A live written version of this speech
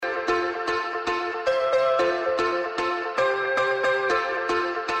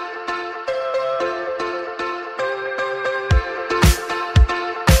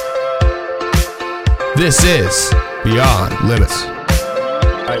This is Beyond Limits. All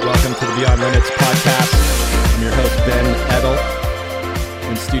right, welcome to the Beyond Limits podcast. I'm your host, Ben Edel.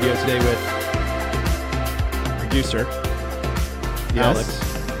 In studio today with producer, Alex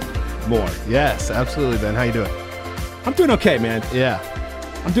Moore. Yes, absolutely, Ben. How you doing? I'm doing okay, man. Yeah.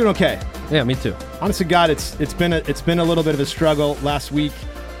 I'm doing okay. Yeah, me too. Honest to God, it's been a little bit of a struggle last week.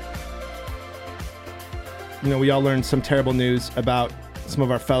 You know, we all learned some terrible news about some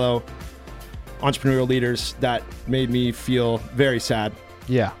of our fellow entrepreneurial leaders that made me feel very sad.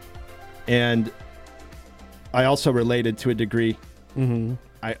 Yeah. And I also related to a degree. Mm-hmm.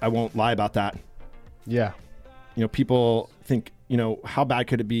 I won't lie about that. Yeah. You know, people think, you know, how bad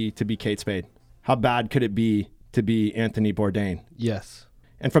could it be to be Kate Spade? How bad could it be to be Anthony Bourdain? Yes.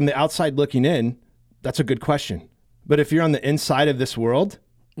 And from the outside looking in, that's a good question. But if you're on the inside of this world,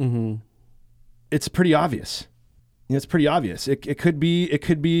 it's pretty obvious. You know, it's pretty obvious. It could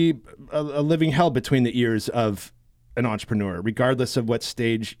be a living hell between the ears of an entrepreneur, regardless of what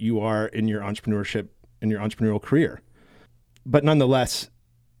stage you are in your entrepreneurship, in your entrepreneurial career. But nonetheless,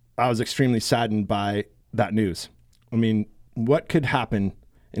 I was extremely saddened by that news. I mean, what could happen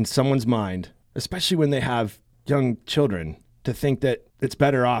in someone's mind, especially when they have young children, to think that it's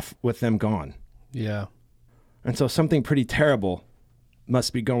better off with them gone? Yeah. And so something pretty terrible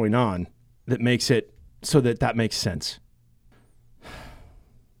must be going on that makes it so that makes sense.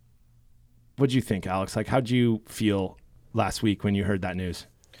 What'd you think, Alex? Like, how'd you feel last week when you heard that news?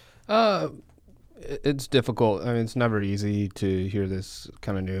 It's difficult. I mean, it's never easy to hear this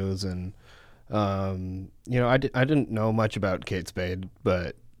kind of news. And, you know, I didn't know much about Kate Spade,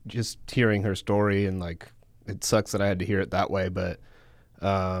 but just hearing her story and, like, it sucks that I had to hear it that way, but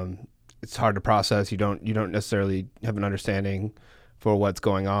it's hard to process. You don't necessarily have an understanding for what's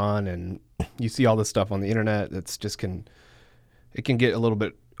going on, and you see all this stuff on the internet that's just it can get a little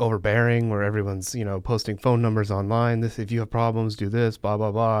bit overbearing, where everyone's, you know, posting phone numbers online. This, if you have problems, do this, blah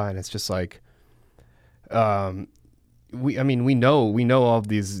blah blah, and it's just like, we know all of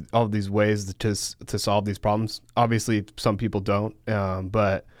these ways to solve these problems. Obviously, some people don't,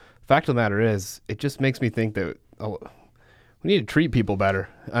 but the fact of the matter is, it just makes me think that we need to treat people better.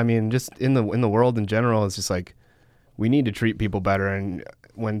 I mean, just in the world in general, it's just like, we need to treat people better. And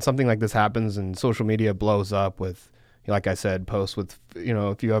when something like this happens and social media blows up with, like I said, posts with, you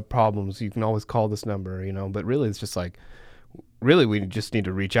know, if you have problems, you can always call this number, you know, but really it's just like, really we just need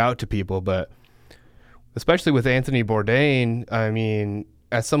to reach out to people. But especially with Anthony Bourdain, I mean,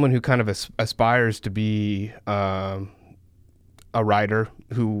 as someone who kind of aspires to be a writer,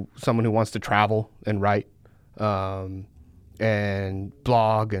 someone who wants to travel and write and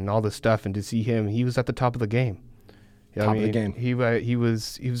blog and all this stuff, and to see him, he was at the top of the game. Top of the game. He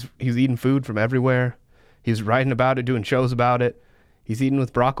was eating food from everywhere. He was writing about it, doing shows about it. He's eating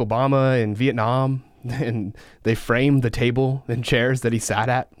with Barack Obama in Vietnam, and they framed the table and chairs that he sat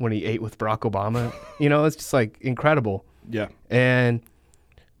at when he ate with Barack Obama. You know, it's just like incredible. Yeah. And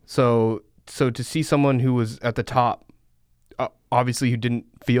so to see someone who was at the top, obviously who didn't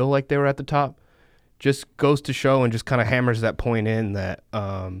feel like they were at the top, just goes to show and just kind of hammers that point in that,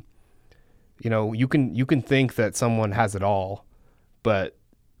 you know, you can think that someone has it all, but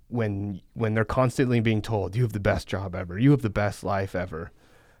when they're constantly being told, you have the best job ever, you have the best life ever,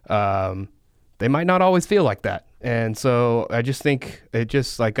 they might not always feel like that. And so I just think it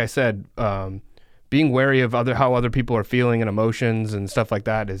just, like I said, being wary of how other people are feeling and emotions and stuff like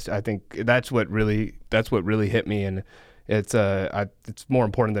that is, I think that's what really hit me. And it's more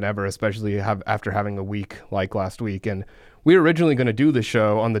important than ever, especially after having a week like last week. And we were originally going to do the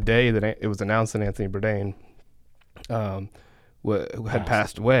show on the day that it was announced that Anthony Bourdain had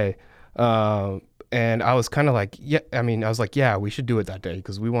passed away. And I was kind of like, yeah, we should do it that day,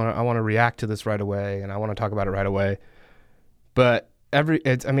 because I want to react to this right away, and I want to talk about it right away. But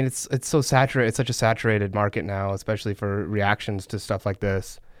it's so saturated. It's such a saturated market now, especially for reactions to stuff like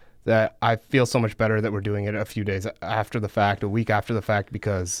this, that I feel so much better that we're doing it a few days after the fact, a week after the fact,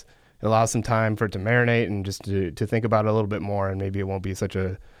 because it allows some time for it to marinate and just to think about it a little bit more. And maybe it won't be it's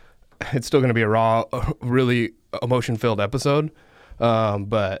still going to be a raw, really emotion-filled episode.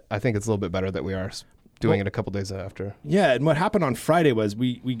 But I think it's a little bit better that we are doing it a couple days after. Yeah, and what happened on Friday was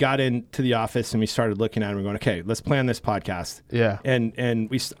we got into the office and we started looking at it and we're going, okay, let's plan this podcast. Yeah. And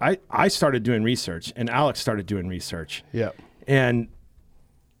I started doing research, and Alex started doing research. Yeah. And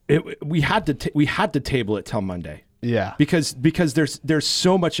we had to table it till Monday. Yeah. Because there's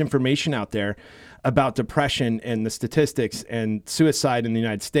so much information out there. about depression and the statistics and suicide in the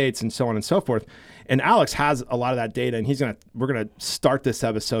United States and so on and so forth. And Alex has a lot of that data, and we're gonna start this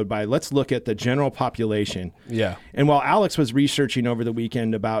episode by let's look at the general population. Yeah. And while Alex was researching over the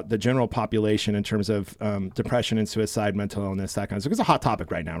weekend about the general population in terms of depression and suicide, mental illness, that kind of stuff, it's a hot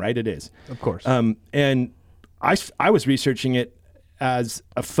topic right now, right? It is. Of course. And I was researching it as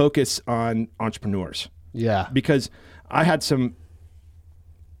a focus on entrepreneurs. Yeah. Because I had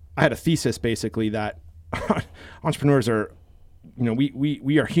a thesis basically that entrepreneurs are,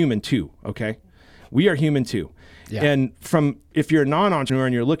 we are human too, okay? We are human too. Yeah. And if you're a non-entrepreneur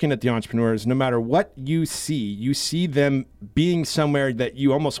and you're looking at the entrepreneurs, no matter what you see them being somewhere that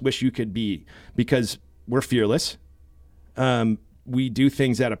you almost wish you could be, because we're fearless. We do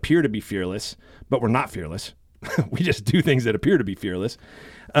things that appear to be fearless, but we're not fearless. We just do things that appear to be fearless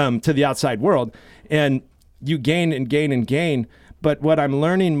to the outside world. And you gain and gain and gain. But what I'm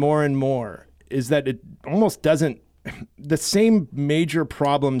learning more and more is that it almost doesn't, the same major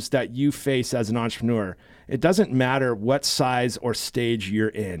problems that you face as an entrepreneur, it doesn't matter what size or stage you're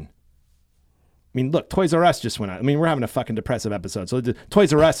in. I mean, look, Toys R Us just went out. I mean, we're having a fucking depressive episode. So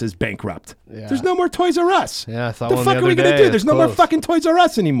Toys R Us is bankrupt. Yeah. There's no more Toys R Us. Yeah, I thought the fuck are we going to do? There's no more fucking Toys R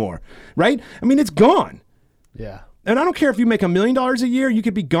Us anymore, right? I mean, it's gone. Yeah. And I don't care if you make $1 million a year, you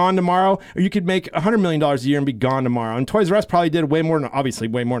could be gone tomorrow, or you could make $100 million a year and be gone tomorrow. And Toys R Us probably did way more than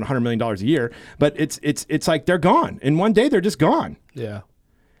 $100 million a year, but it's like they're gone. In one day, they're just gone. Yeah.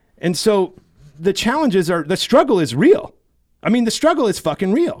 And so the struggle is real. I mean, the struggle is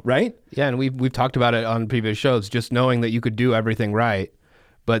fucking real, right? Yeah, and we've talked about it on previous shows, just knowing that you could do everything right,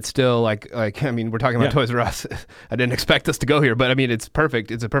 but still, like I mean, we're talking about Toys R Us. I didn't expect us to go here, but I mean, it's perfect.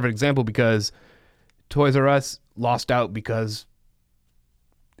 It's a perfect example because Toys R Us lost out because,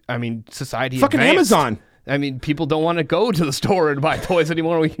 I mean, society fucking advanced. Amazon. I mean, people don't want to go to the store and buy toys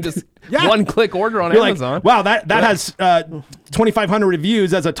anymore. We can just one-click order on Amazon. Like, wow, that has 2,500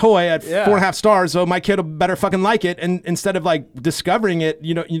 reviews as a toy at 4.5 stars, so my kid will better fucking like it. And instead of like discovering it,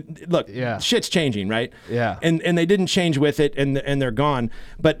 look, shit's changing, right? Yeah. And they didn't change with it, and they're gone.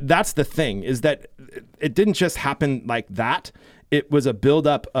 But that's the thing, is that it didn't just happen like that. It was a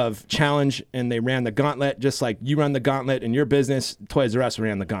buildup of challenge, and they ran the gauntlet, just like you run the gauntlet in your business. Toys R Us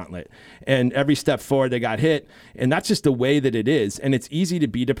ran the gauntlet, and every step forward they got hit, and that's just the way that it is. And it's easy to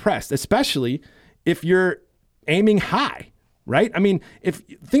be depressed, especially if you're aiming high, right? I mean,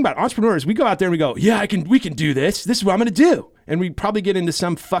 think about it, entrepreneurs, we go out there and we go, we can do this. This is what I'm going to do. And we probably get into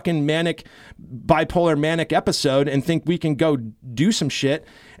some fucking bipolar manic episode and think we can go do some shit.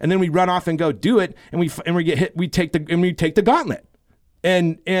 And then we run off and go do it. And we get hit. We take the gauntlet,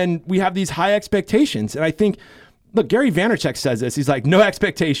 and we have these high expectations. And I think, look, Gary Vaynerchuk says this. He's like, no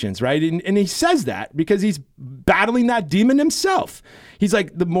expectations, right? And he says that because he's battling that demon himself. He's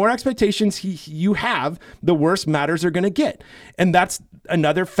like, the more expectations you have, the worse matters are going to get. And that's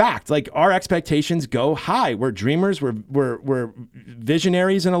another fact. Like, our expectations go high. We're dreamers. We're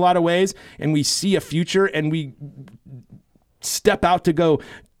visionaries in a lot of ways. And we see a future, and we step out to go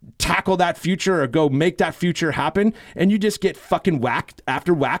tackle that future or go make that future happen, and you just get fucking whacked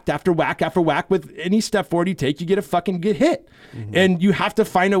after whacked after whack after whack. With any step forward you take, you get hit. Mm-hmm. And you have to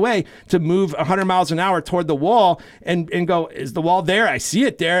find a way to move 100 miles an hour toward the wall and go, is the wall there? I see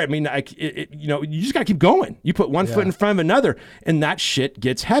it there. I mean, you just gotta keep going. You put one foot in front of another, and that shit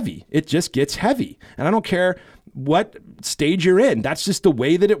gets heavy. It just gets heavy. And I don't care what stage you're in. That's just the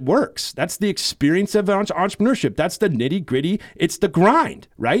way that it works. That's the experience of entrepreneurship. That's the nitty gritty. It's the grind,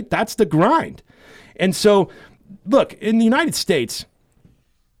 right? That's the grind. And so, look, in the United States,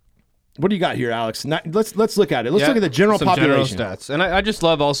 what do you got here, Alex? Let's look at it. Let's look at the general population. General stats. And I just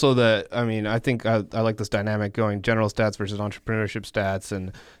love also that, I mean, I think I like this dynamic going general stats versus entrepreneurship stats.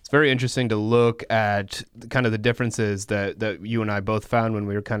 And it's very interesting to look at kind of the differences that you and I both found when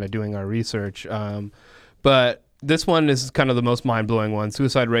we were kind of doing our research. But this one is kind of the most mind-blowing one.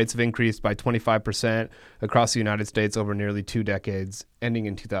 Suicide rates have increased by 25% across the United States over nearly 2 decades, ending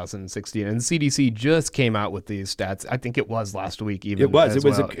in 2016. And the CDC just came out with these stats. I think it was last week even. It was. It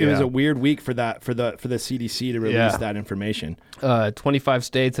was a weird week for the CDC to release that information. 25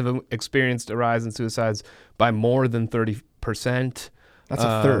 states have experienced a rise in suicides by more than 30%. That's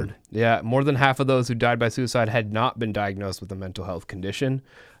a third. Yeah, more than half of those who died by suicide had not been diagnosed with a mental health condition.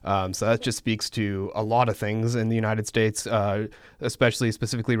 So that just speaks to a lot of things in the United States,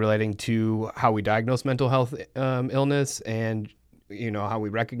 specifically relating to how we diagnose mental health illness and, how we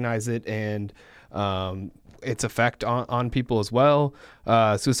recognize it, and its effect on people as well.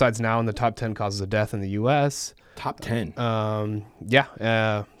 Suicide's now in the top 10 causes of death in the U.S. Top 10.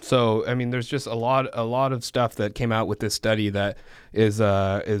 So I mean, there's just a lot of stuff that came out with this study that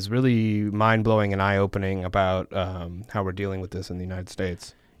is really mind blowing and eye opening about how we're dealing with this in the United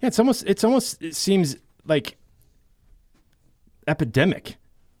States. Yeah, it seems like epidemic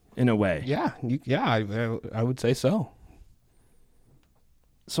in a way. Yeah, I would say so.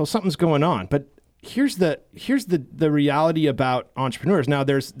 So something's going on, but here's the reality about entrepreneurs. Now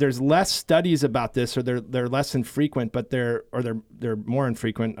there's less studies about this, or they're less infrequent, but they're more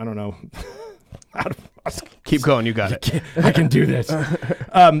infrequent. I don't know. Keep going, you got it. I can do this.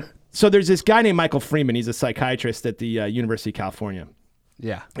 So there's this guy named Michael Freeman. He's a psychiatrist at the University of California.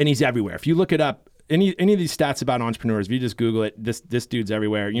 Yeah, and he's everywhere. If you look it up, any of these stats about entrepreneurs, if you just Google it, this dude's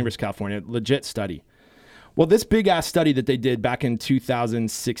everywhere. University of California, legit study. Well, this big ass study that they did back in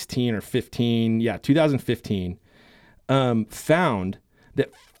 2016 or 2015, found that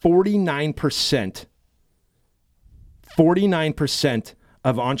 49%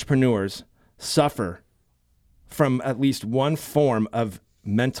 of entrepreneurs suffer from at least one form of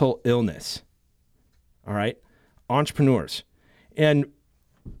mental illness. All right, entrepreneurs, and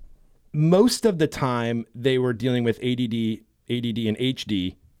most of the time they were dealing with ADD and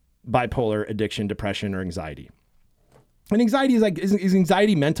HD. Bipolar, addiction, depression, or anxiety. And anxiety is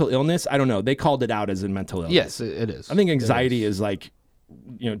anxiety mental illness? I don't know. They called it out as a mental illness. Yes, it is. I think anxiety is like,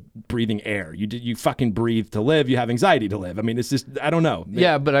 breathing air. You fucking breathe to live. You have anxiety to live. I mean, it's just, I don't know.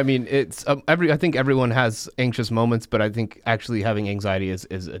 Yeah, but I mean, it's I think everyone has anxious moments, but I think actually having anxiety is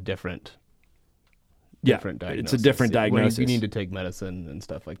a different diagnosis. It's a different diagnosis. You need to take medicine and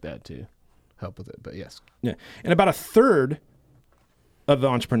stuff like that to help with it. But yes. Yeah, and about a third of the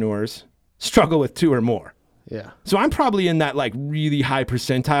entrepreneurs struggle with 2 or more. Yeah. So I'm probably in that like really high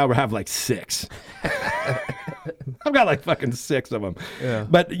percentile where I have like 6. I've got like fucking 6 of them. Yeah.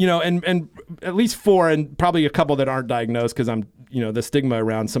 But and at least 4, and probably a couple that aren't diagnosed because I'm the stigma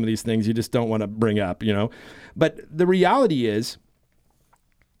around some of these things you just don't want to bring up. But the reality is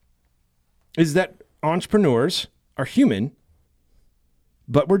that entrepreneurs are human,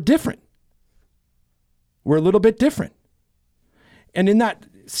 but we're different. We're a little bit different. And in that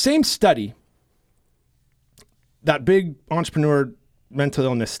same study, that big entrepreneur mental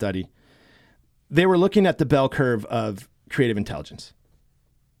illness study, they were looking at the bell curve of creative intelligence.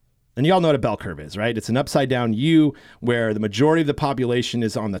 And you all know what a bell curve is, right? It's an upside down U where the majority of the population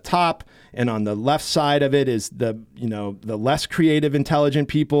is on the top, and on the left side of it is the less creative intelligent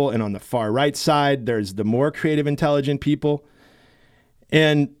people, and on the far right side there's the more creative intelligent people.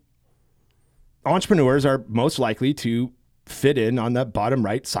 And entrepreneurs are most likely to fit in on the bottom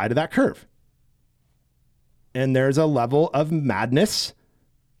right side of that curve. And there's a level of madness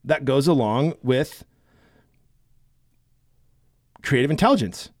that goes along with creative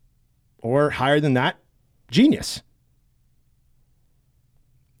intelligence, or higher than that, genius.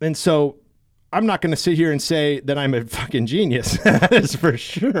 And so I'm not going to sit here and say that I'm a fucking genius. That is for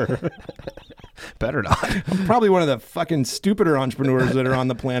sure. Better not. I'm probably one of the fucking stupider entrepreneurs that are on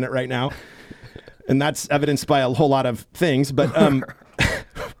the planet right now. And that's evidenced by a whole lot of things, but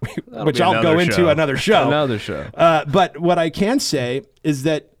which I'll go into another show. Another show. But what I can say is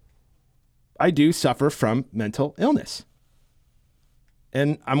that I do suffer from mental illness.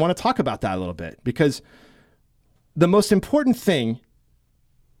 And I want to talk about that a little bit, because the most important thing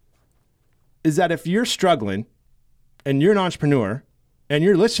is that if you're struggling and you're an entrepreneur and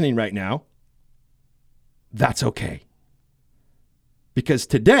you're listening right now, that's okay. Because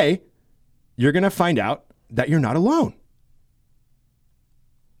today, you're going to find out that you're not alone.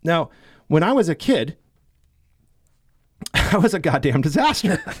 Now, when I was a kid, I was a goddamn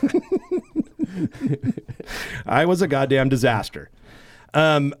disaster. I was a goddamn disaster.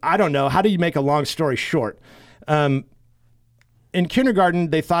 I don't know. How do you make a long story short? In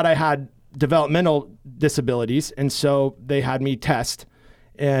kindergarten, they thought I had developmental disabilities, and so they had me test.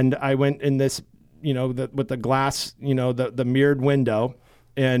 And I went in this, with the glass, the mirrored window,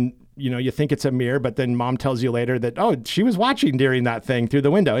 and you think it's a mirror, but then mom tells you later that, oh, she was watching during that thing through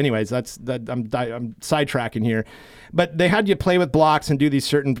the window. Anyways, I'm sidetracking here, but they had you play with blocks and do these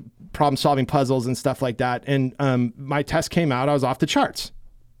certain problem-solving puzzles and stuff like that. And my test came out. I was off the charts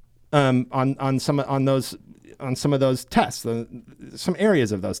on some of those tests. Some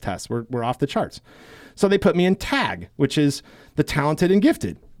areas of those tests were off the charts. So they put me in TAG, which is the talented and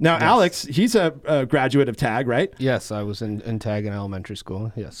gifted. Now, yes. Alex, he's a graduate of TAG, right? Yes, I was in TAG in elementary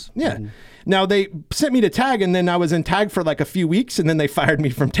school. Yes. Yeah. Now, they sent me to TAG, and then I was in TAG for like a few weeks, and then they fired me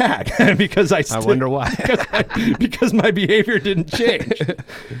from TAG because I wonder why. because my behavior didn't change.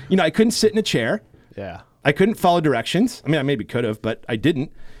 I couldn't sit in a chair. Yeah. I couldn't follow directions. I mean, I maybe could have, but I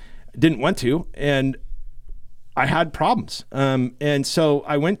didn't want to. And I had problems. And so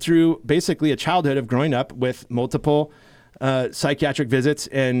I went through basically a childhood of growing up with multiple psychiatric visits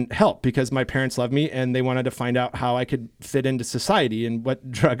and help because my parents loved me and they wanted to find out how I could fit into society and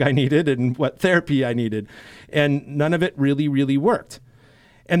what drug I needed and what therapy I needed. And none of it really, really worked.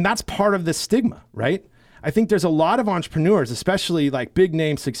 And that's part of the stigma, right? I think there's a lot of entrepreneurs, especially like big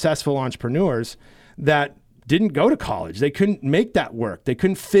name successful entrepreneurs that didn't go to college. They couldn't make that work. They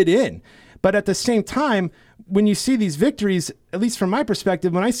couldn't fit in. But at the same time, when you see these victories, at least from my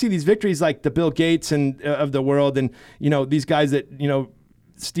perspective, when I see these victories like the Bill Gates and of the world and, these guys that,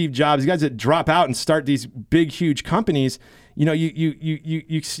 Steve Jobs, these guys that drop out and start these big, huge companies,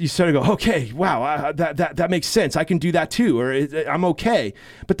 you sort of go, okay, wow, that makes sense. I can do that too, or I'm okay.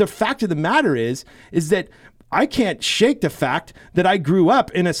 But the fact of the matter is that I can't shake the fact that I grew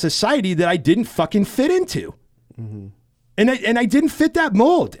up in a society that I didn't fucking fit into. Mm-hmm. And I didn't fit that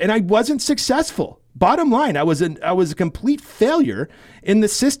mold, and I wasn't successful. Bottom line, I was a complete failure in the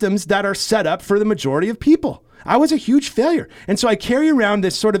systems that are set up for the majority of people. I was a huge failure. And so I carry around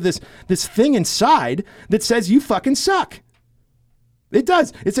this sort of this thing inside that says, you fucking suck. It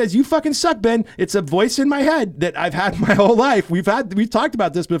does. It says, you fucking suck, Ben. It's a voice in my head that I've had my whole life. We've talked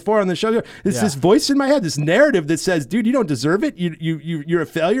about this before on the show. It's this voice in my head, this narrative that says, dude, you don't deserve it. You're a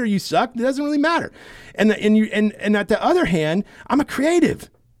failure. You suck. It doesn't really matter. And at the other hand, I'm a creative.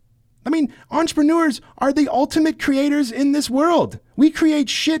 I mean, entrepreneurs are the ultimate creators in this world. We create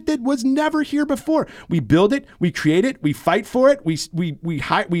shit that was never here before. We build it, we create it, we fight for it, we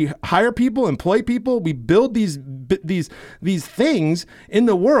hire people, employ people, we build these things in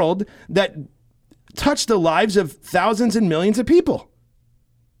the world that touch the lives of thousands and millions of people.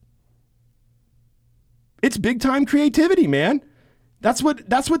 It's big time creativity, man. That's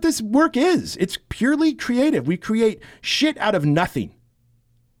what this work is. It's purely creative. We create shit out of nothing.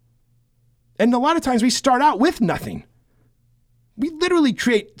 And a lot of times we start out with nothing. We literally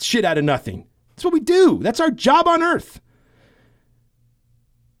create shit out of nothing. That's what we do. That's our job on earth.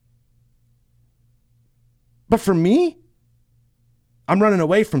 But for me, I'm running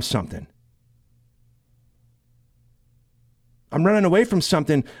away from something. I'm running away from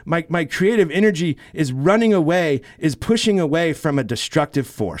something. My creative energy is running away, is pushing away from a destructive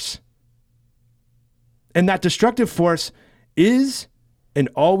force. And that destructive force is and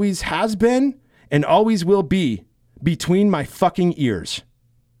always has been and always will be between my fucking ears.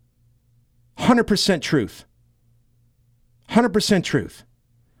 100% truth. 100% truth.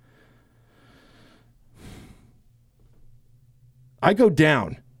 I go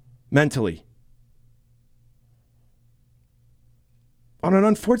down mentally on an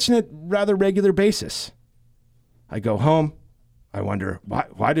unfortunate, rather regular basis. I go home. I wonder,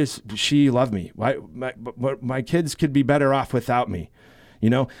 why does she love me? Why my kids could be better off without me?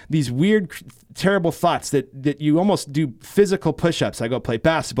 These weird, terrible thoughts that you almost do physical push-ups. I go play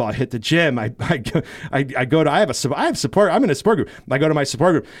basketball. I hit the gym. I have support. I'm in a support group. I go to my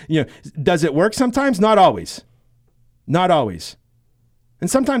support group. Does it work sometimes? Not always. Not always. And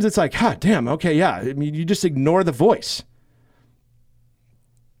sometimes it's like, damn, okay, yeah. I mean, you just ignore the voice.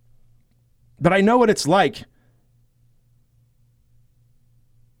 But I know what it's like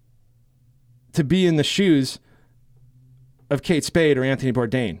to be in the shoes of Kate Spade or Anthony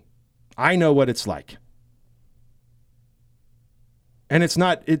Bourdain. I know what it's like. And it's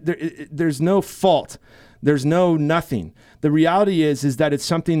not, there's no fault. There's no nothing. The reality is that it's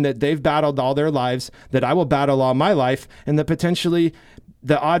something that they've battled all their lives, that I will battle all my life, and that potentially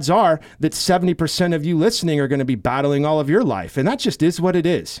the odds are that 70% of you listening are going to be battling all of your life. And that just is what it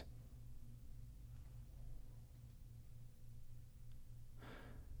is.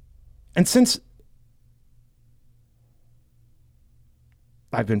 And since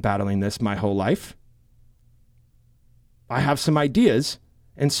I've been battling this my whole life, I have some ideas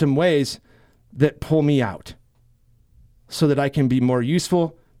and some ways that pull me out so that I can be more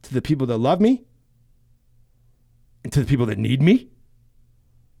useful to the people that love me and to the people that need me,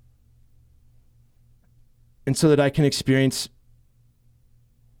 and so that I can experience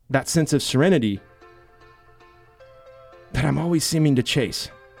that sense of serenity that I'm always seeming to chase,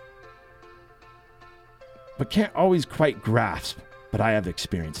 but can't always quite grasp. But I have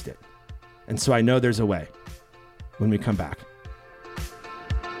experienced it. And so I know there's a way when we come back.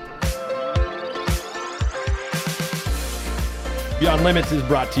 Beyond Limits is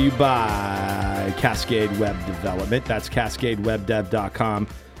brought to you by Cascade Web Development. That's cascadewebdev.com.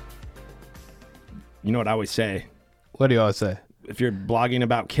 You know what I always say? What do you always say? If you're blogging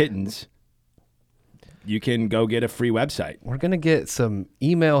about kittens, you can go get a free website. We're going to get some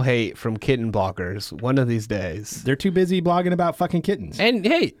email hate from kitten bloggers one of these days. They're too busy blogging about fucking kittens. And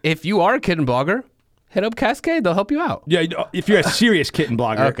hey, if you are a kitten blogger, hit up Cascade. They'll help you out. Yeah, if you're a serious kitten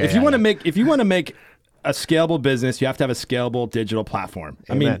blogger, Okay, if you want to make a scalable business, you have to have a scalable digital platform.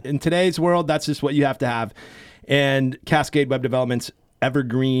 Amen. I mean, in today's world, that's just what you have to have. And Cascade Web Development's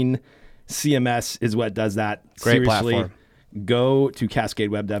Evergreen CMS is what does that. Great Seriously, platform. go to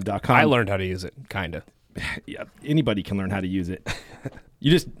cascadewebdev.com. I learned how to use it, kind of. Yeah, anybody can learn how to use it.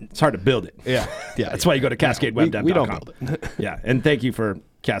 It's hard to build it. Yeah. That's why you go to cascadewebdev.com. We don't build it. Yeah, and thank you for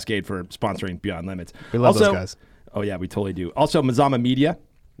Cascade for sponsoring Beyond Limits. We love also, those guys. Oh yeah, we totally do. Also, Mazama Media.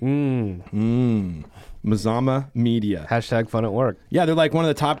 Mazama Media. Hashtag fun at work. Yeah, they're like one of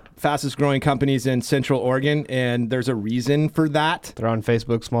the top fastest growing companies in Central Oregon, and there's a reason for that. They're on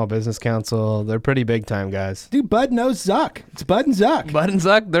Facebook Small Business Council. They're pretty big time guys. Dude, Bud knows Zuck. It's Bud and Zuck. Bud and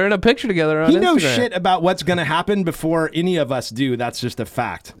Zuck, they're in a picture together on He Instagram. knows shit about what's going to happen before any of us do. That's just a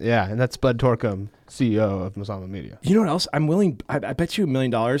fact. Yeah, and that's Bud Torkum, CEO of Mazama Media. You know what else? I bet you $1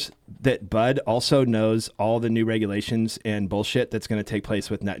 million that Bud also knows all the new regulations and bullshit that's going to take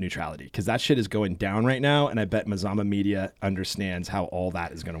place with net neutrality, because that shit is going down right now, and I bet Mazama Media understands how all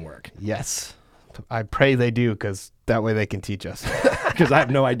that is going to work. Yes. I pray they do, because that way they can teach us. Because I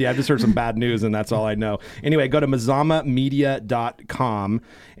have no idea. I've just heard some bad news, and that's all I know. Anyway, go to mazamamedia.com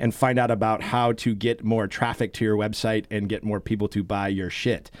and find out about how to get more traffic to your website and get more people to buy your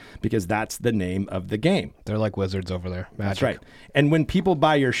shit, because that's the name of the game. They're like wizards over there. Magic. That's right. And when people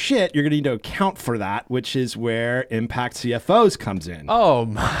buy your shit, you're going to need to account for that, which is where Impact CFOs comes in. Oh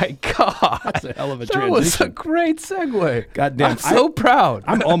my God. That's a hell of a That was a transition. great segue. Goddamn. I'm so proud.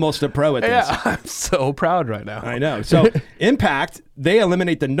 I'm almost a pro at this. Yeah, I'm so proud right now. I know. So Impact, they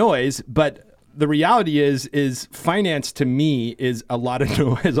eliminate the noise, but the reality is finance to me is a lot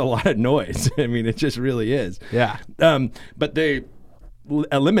of noise. I mean, it just really is. Yeah. But they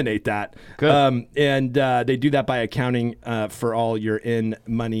eliminate that. Good. And they do that by accounting for all your in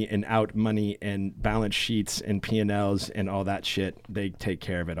money and out money and balance sheets and P&Ls and all that shit. They take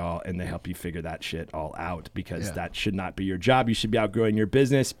care of it all, and they help you figure that shit all out, because that should not be your job. You should be outgrowing your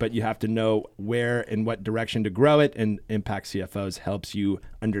business, but you have to know where and what direction to grow it, and Impact CFOs helps you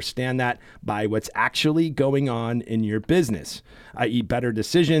understand that by what's actually going on in your business, i.e. better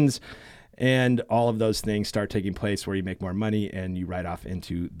decisions. And all of those things start taking place where you make more money and you ride off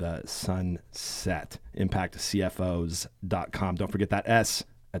into the sunset. ImpactCFOs.com. Don't forget that S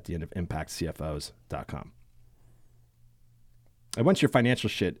at the end of ImpactCFOs.com. And once your financial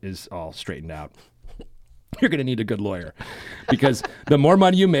shit is all straightened out, you're going to need a good lawyer, because the more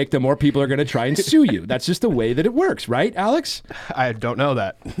money you make, the more people are going to try and sue you. That's just the way that it works, right, Alex? I don't know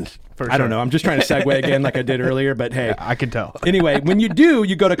that. I don't know. I'm just trying to segue again like I did earlier, but hey. I can tell. Anyway, when you do,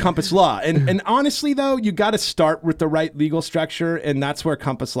 you go to Compass Law. And honestly, though, you got to start with the right legal structure, and that's where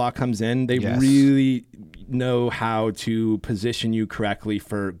Compass Law comes in. They really know how to position you correctly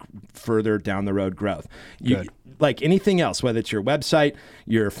for further down the road growth. Like anything else, whether it's your website,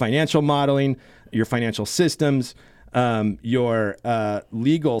 your financial modeling, your financial systems, your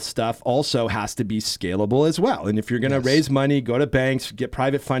legal stuff also has to be scalable as well. And if you're going to raise money, go to banks, get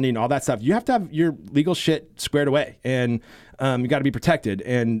private funding, all that stuff, you have to have your legal shit squared away, and you got to be protected.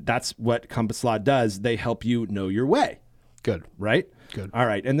 And that's what Compass Law does. They help you know your way. Good. Right? Good. All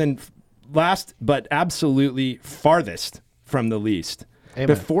right. And then last, but absolutely farthest from the least, Amen.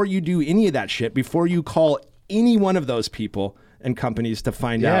 Before you do any of that shit, before you call any one of those people and companies to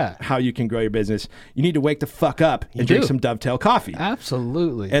find out how you can grow your business, you need to wake the fuck up and drink some Dovetail coffee.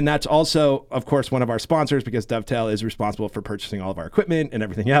 Absolutely. And that's also, of course, one of our sponsors, because Dovetail is responsible for purchasing all of our equipment and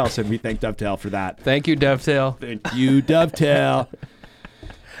everything else. And we thank Dovetail for that. Thank you, Dovetail. Thank you, Dovetail.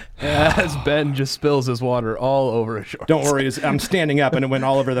 As Ben just spills his water all over his shorts. Don't worry, I'm standing up and it went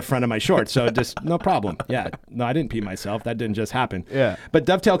all over the front of my shorts, so just no problem. Yeah, no, I didn't pee myself. That didn't just happen. Yeah. But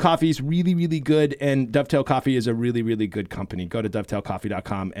Dovetail Coffee is really, really good, and Dovetail Coffee is a really, really good company. Go to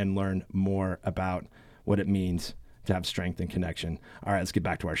dovetailcoffee.com and learn more about what it means to have strength and connection. All right, let's get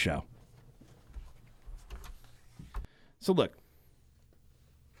back to our show. So look,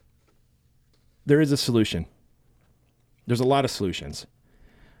 there is a solution. There's a lot of solutions.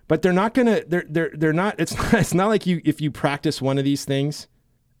 But they're not gonna. They're not. It's not like if you practice one of these things,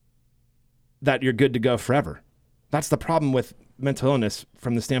 that you're good to go forever. That's the problem with mental illness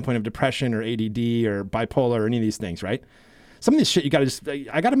from the standpoint of depression or ADD or bipolar or any of these things, right? Some of this shit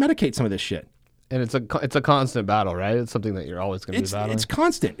I gotta medicate some of this shit. And it's a constant battle, right? It's something that you're always going to be battling. It's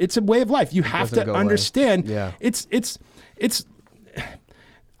constant. It's a way of life. You have to understand. Yeah. It's.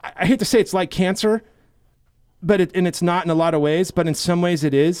 I hate to say it's like cancer. But it's not in a lot of ways, but in some ways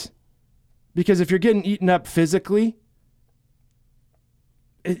it is. Because if you're getting eaten up physically,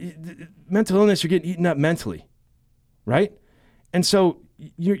 mental illness, you're getting eaten up mentally, right? And so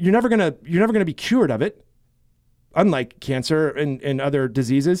you're never gonna be cured of it. Unlike cancer and other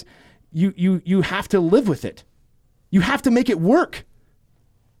diseases, you have to live with it. You have to make it work.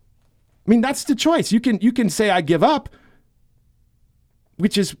 I mean, that's the choice. You can say I give up,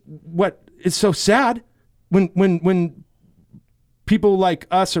 which is what is so sad when people like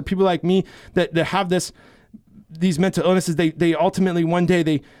us or people like me that have these mental illnesses, they ultimately one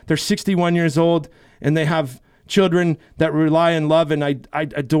day they're 61 years old and they have children that rely on love, and I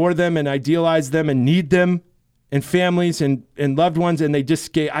adore them and idealize them and need them, and families and loved ones, and they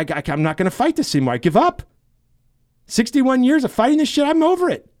just I'm not going to fight this anymore. I give up. 61 years of fighting this shit, I'm over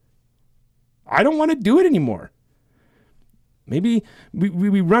it. I don't want to do it anymore. Maybe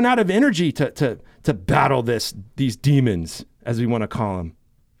we run out of energy to battle these demons, as we want to call them.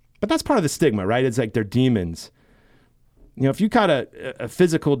 But that's part of the stigma, right? It's like they're demons. You know, if you got a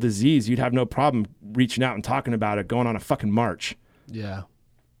physical disease, you'd have no problem reaching out and talking about it, going on a fucking march. Yeah.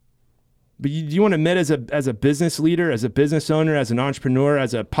 But you want to admit as a business leader, as a business owner, as an entrepreneur,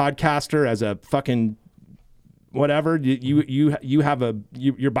 as a podcaster, as a fucking whatever, you're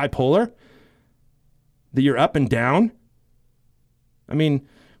bipolar, that you're up and down. I mean,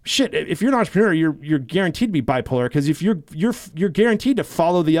 shit, if you're an entrepreneur, you're guaranteed to be bipolar, because if you're guaranteed to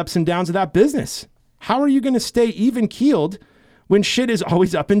follow the ups and downs of that business. How are you going to stay even keeled when shit is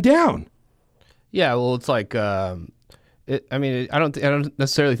always up and down? Yeah, well, it's like, I don't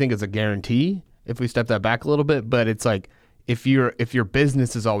necessarily think it's a guarantee if we step that back a little bit, but it's like if your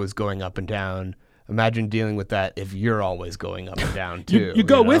business is always going up and down, imagine dealing with that if you're always going up and down too. You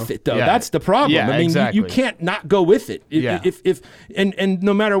go with it though. Yeah. That's the problem. Yeah, I mean, exactly. you can't not go with it. If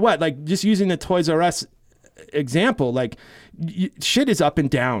no matter what, like just using the Toys R Us example, like shit is up and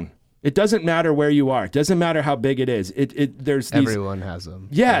down. It doesn't matter where you are. It doesn't matter how big it is. Everyone has them.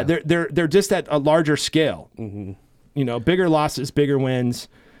 Yeah, they're just at a larger scale. Mm-hmm. You know, bigger losses, bigger wins.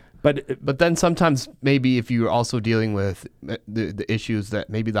 But then sometimes maybe if you're also dealing with the issues that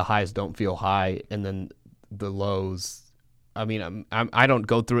maybe the highs don't feel high and then the lows. I mean, I don't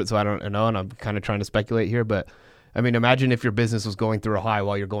go through it, so I don't know, and I'm kind of trying to speculate here. But I mean, imagine if your business was going through a high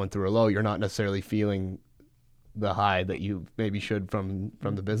while you're going through a low. You're not necessarily feeling the high that you maybe should from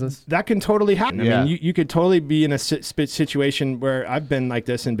the business. That can totally happen. Yeah. I mean, you could totally be in a situation where I've been like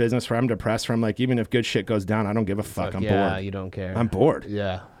this in business, where I'm depressed, where I'm like, even if good shit goes down, I don't give a fuck. I'm bored. Yeah, you don't care. I'm bored.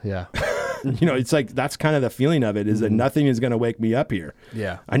 Yeah. You know, it's like, that's kind of the feeling of it, is that nothing is going to wake me up here.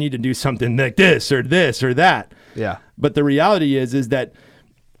 Yeah. I need to do something like this or that. Yeah. But the reality is that,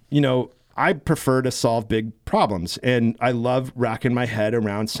 you know, I prefer to solve big problems, and I love racking my head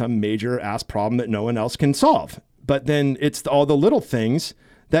around some major ass problem that no one else can solve. But then it's all the little things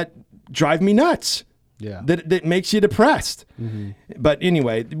that drive me nuts. Yeah. That makes you depressed. Mm-hmm. But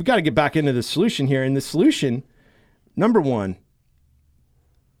anyway, we got to get back into the solution here. And the solution, number one,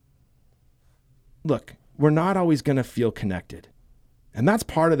 look, we're not always going to feel connected. And that's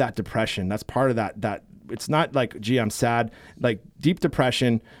part of that depression. That's part of that it's not like, gee, I'm sad. Like deep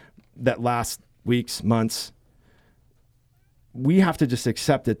depression that lasts weeks, months. We have to just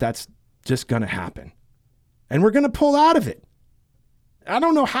accept that that's just going to happen. And we're going to pull out of it. I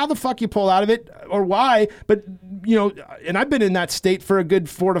don't know how the fuck you pull out of it or why, but, you know, and I've been in that state for a good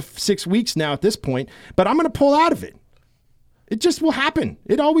 4 to 6 weeks now at this point, but I'm going to pull out of it. It just will happen.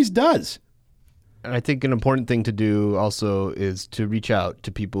 It always does. And I think an important thing to do also is to reach out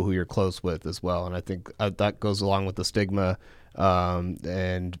to people who you're close with as well. And I think that goes along with the stigma.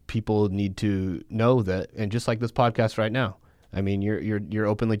 And people need to know that, and just like this podcast right now, I mean, you're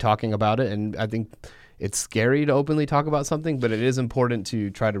openly talking about it, and I think it's scary to openly talk about something, but it is important to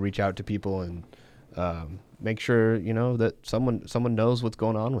try to reach out to people and make sure, you know, that someone knows what's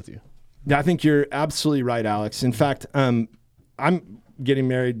going on with you. Yeah, I think you're absolutely right, Alex. In fact, I'm getting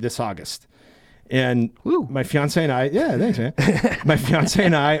married this August. And my fiance and I, yeah, thanks, man. My fiance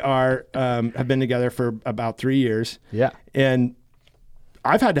and I have been together for about 3 years. Yeah. And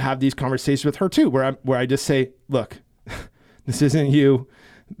I've had to have these conversations with her too, where I just say, look, this isn't you.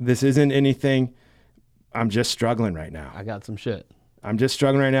 This isn't anything. I'm just struggling right now. I got some shit. I'm just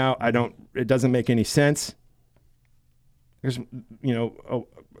struggling right now. It doesn't make any sense. There's, you know,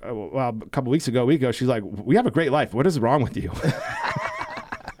 well, a couple weeks ago, she's like, we have a great life. What is wrong with you?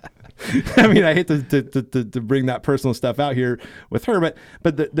 I mean, I hate to bring that personal stuff out here with her,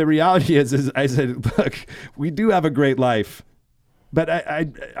 but the reality is I said, look, we do have a great life, but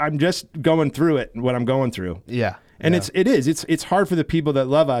I'm just going through it, what I'm going through. Yeah. And it's hard for the people that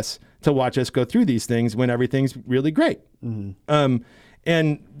love us to watch us go through these things when everything's really great. Mm-hmm.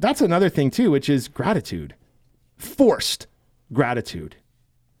 And that's another thing too, which is gratitude, forced gratitude.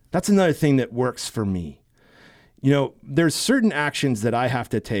 That's another thing that works for me. You know, there's certain actions that I have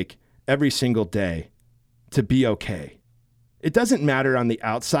to take every single day to be okay. It doesn't matter on the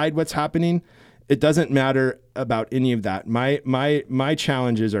outside what's happening. It doesn't matter about any of that. My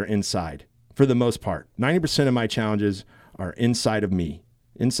challenges are inside for the most part. 90% of my challenges are inside of me,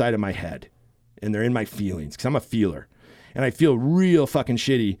 inside of my head, and they're in my feelings because I'm a feeler. And I feel real fucking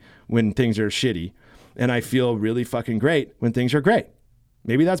shitty when things are shitty. And I feel really fucking great when things are great.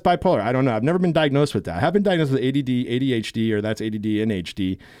 Maybe that's bipolar. I don't know. I've never been diagnosed with that. I have been diagnosed with ADD, ADHD, or that's ADD and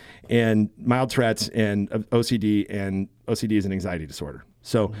HD, and mild Tourette's and OCD, and OCD is an anxiety disorder.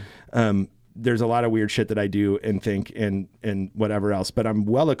 So there's a lot of weird shit that I do and think and whatever else, but I'm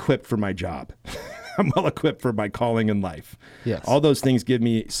well equipped for my job. I'm well equipped for my calling in life. Yes. All those things give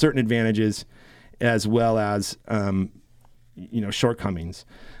me certain advantages as well as, shortcomings.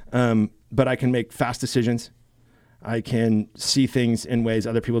 But I can make fast decisions. I can see things in ways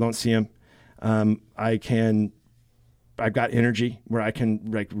other people don't see them. I've got energy where I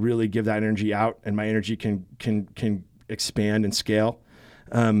can like really give that energy out, and my energy can expand and scale.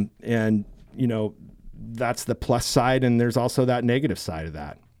 And you know, that's the plus side. And there's also that negative side of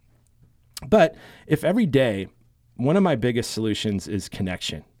that. But if every day, one of my biggest solutions is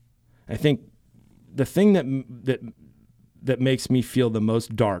connection. I think the thing that makes me feel the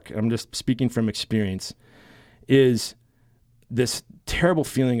most dark, I'm just speaking from experience, is this terrible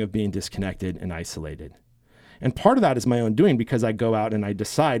feeling of being disconnected and isolated. And part of that is my own doing, because I go out and I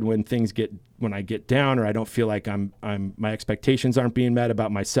decide when I get down, or I don't feel like my expectations aren't being met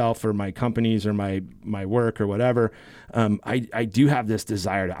about myself or my companies or my work or whatever. I do have this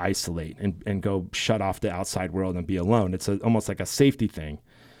desire to isolate and go shut off the outside world and be alone. It's almost like a safety thing.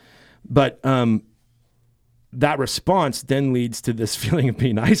 But that response then leads to this feeling of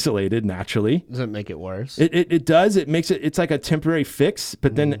being isolated naturally. Does it make it worse? It does. It makes it's like a temporary fix,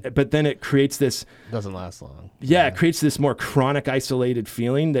 but then it creates this. Doesn't last long. Yeah, it creates this more chronic isolated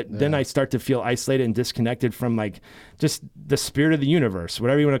feeling that then I start to feel isolated and disconnected from like just the spirit of the universe,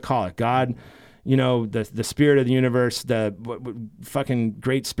 whatever you want to call it. God, you know, the spirit of the universe, the fucking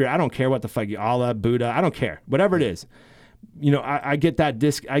great spirit. I don't care what the fuck, Allah, Buddha, I don't care. Whatever it is. You know, I get that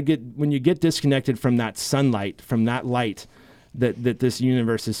when you get disconnected from that sunlight, from that light that this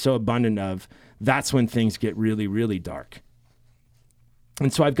universe is so abundant of, that's when things get really, really dark.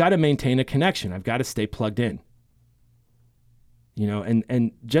 And so I've got to maintain a connection. I've got to stay plugged in. You know,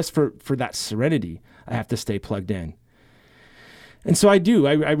 and just for that serenity, I have to stay plugged in. And so I do.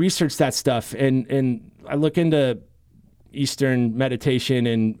 I research that stuff, and I look into Eastern meditation,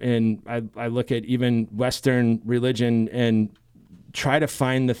 and I look at even Western religion and try to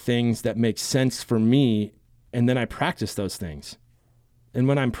find the things that make sense for me, and then I practice those things. And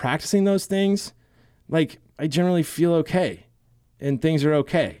when I'm practicing those things, like, I generally feel okay and things are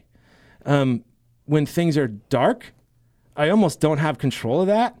okay. When things are dark, I almost don't have control of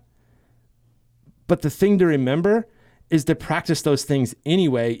that. But the thing to remember is to practice those things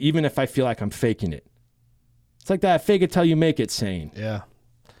anyway, even if I feel like I'm faking it. It's like that fake it till you make it saying. Yeah.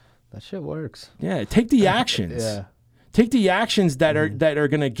 That shit works. Yeah. Take the actions. Yeah. Take the actions that are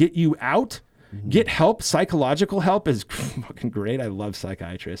going to get you out. Get help. Psychological help is fucking great. I love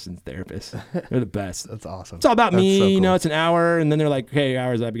psychiatrists and therapists. They're the best. That's awesome. It's all about me. So cool. You know, it's an hour, and then they're like, "Okay,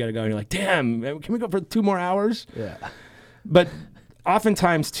 hour's up. You got to go." And you're like, "Damn, can we go for 2 more hours?" Yeah. But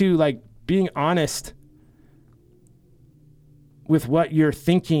oftentimes too, like, being honest with what you're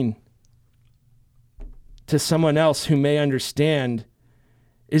thinking to someone else who may understand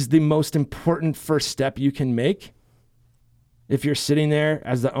is the most important first step you can make. If you're sitting there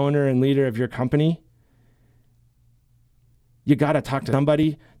as the owner and leader of your company, you got to talk to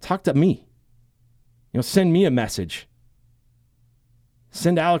somebody. Talk to me. You know, send me a message.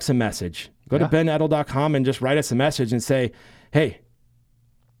 Send Alex a message. Go to benedel.com and just write us a message and say, "Hey,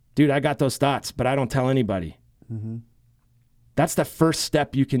 dude, I got those thoughts, but I don't tell anybody." Mm-hmm. That's the first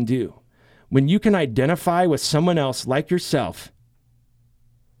step you can do. When you can identify with someone else like yourself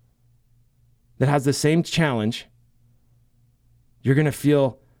that has the same challenge, you're going to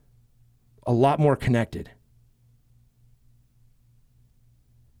feel a lot more connected.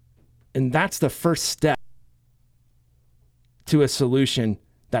 And that's the first step to a solution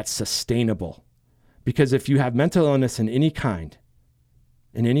that's sustainable. Because if you have mental illness in any kind,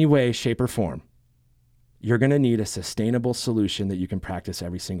 in any way, shape, or form, you're going to need a sustainable solution that you can practice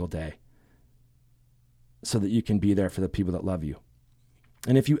every single day so that you can be there for the people that love you.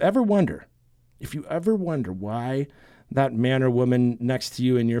 And if you ever wonder why that man or woman next to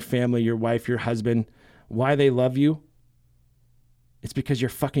you in your family, your wife, your husband, why they love you, It's because you're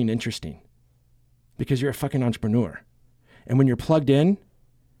fucking interesting. Because you're a fucking entrepreneur. And when you're plugged in,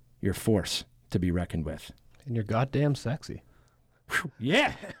 you're a force to be reckoned with. And you're goddamn sexy.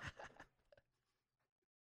 Yeah.